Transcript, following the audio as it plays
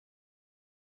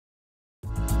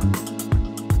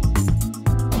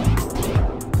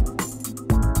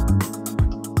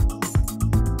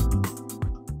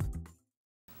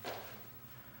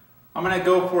I'm gonna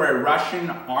go for a Russian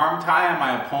arm tie on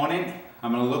my opponent.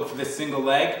 I'm gonna look for the single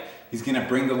leg. He's gonna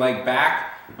bring the leg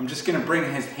back. I'm just gonna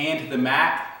bring his hand to the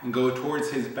mat and go towards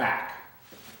his back.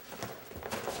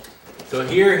 So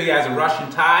here he has a Russian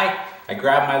tie. I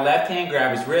grab my left hand,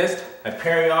 grab his wrist. I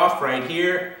parry off right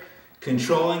here,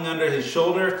 controlling under his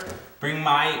shoulder. Bring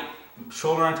my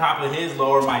shoulder on top of his,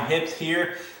 lower my hips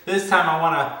here. This time I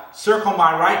wanna circle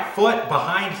my right foot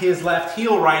behind his left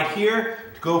heel right here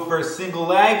to go for a single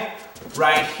leg.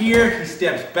 Right here, he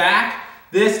steps back.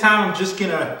 This time I'm just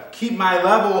gonna keep my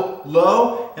level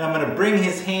low and I'm gonna bring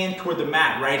his hand toward the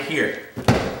mat right here.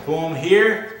 Boom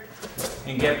here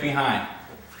and get behind.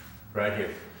 Right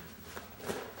here.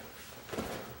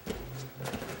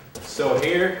 So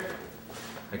here,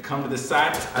 I come to the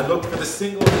side, I look for the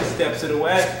single, he steps it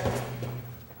away,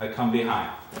 I come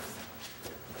behind.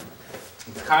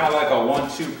 It's kind of like a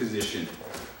 1-2 position.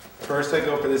 First I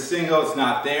go for the single, it's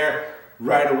not there,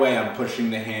 right away I'm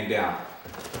pushing the hand down.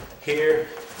 Here,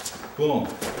 boom,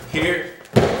 here,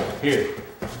 here.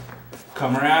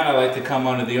 Come around, I like to come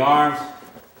under the arms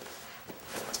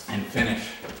and finish.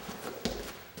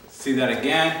 See that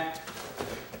again,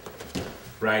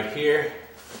 right here.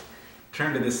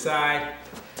 Turn to the side,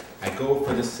 I go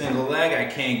for the single leg,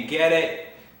 I can't get it.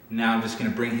 Now I'm just gonna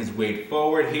bring his weight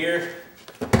forward here.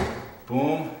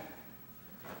 Boom.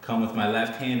 Come with my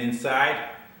left hand inside,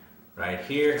 right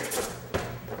here.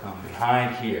 Come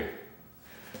behind here.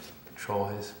 Control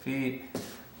his feet.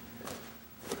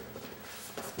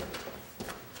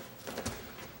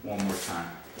 One more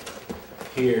time.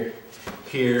 Here,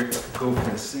 here, go for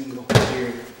the single,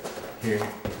 here, here.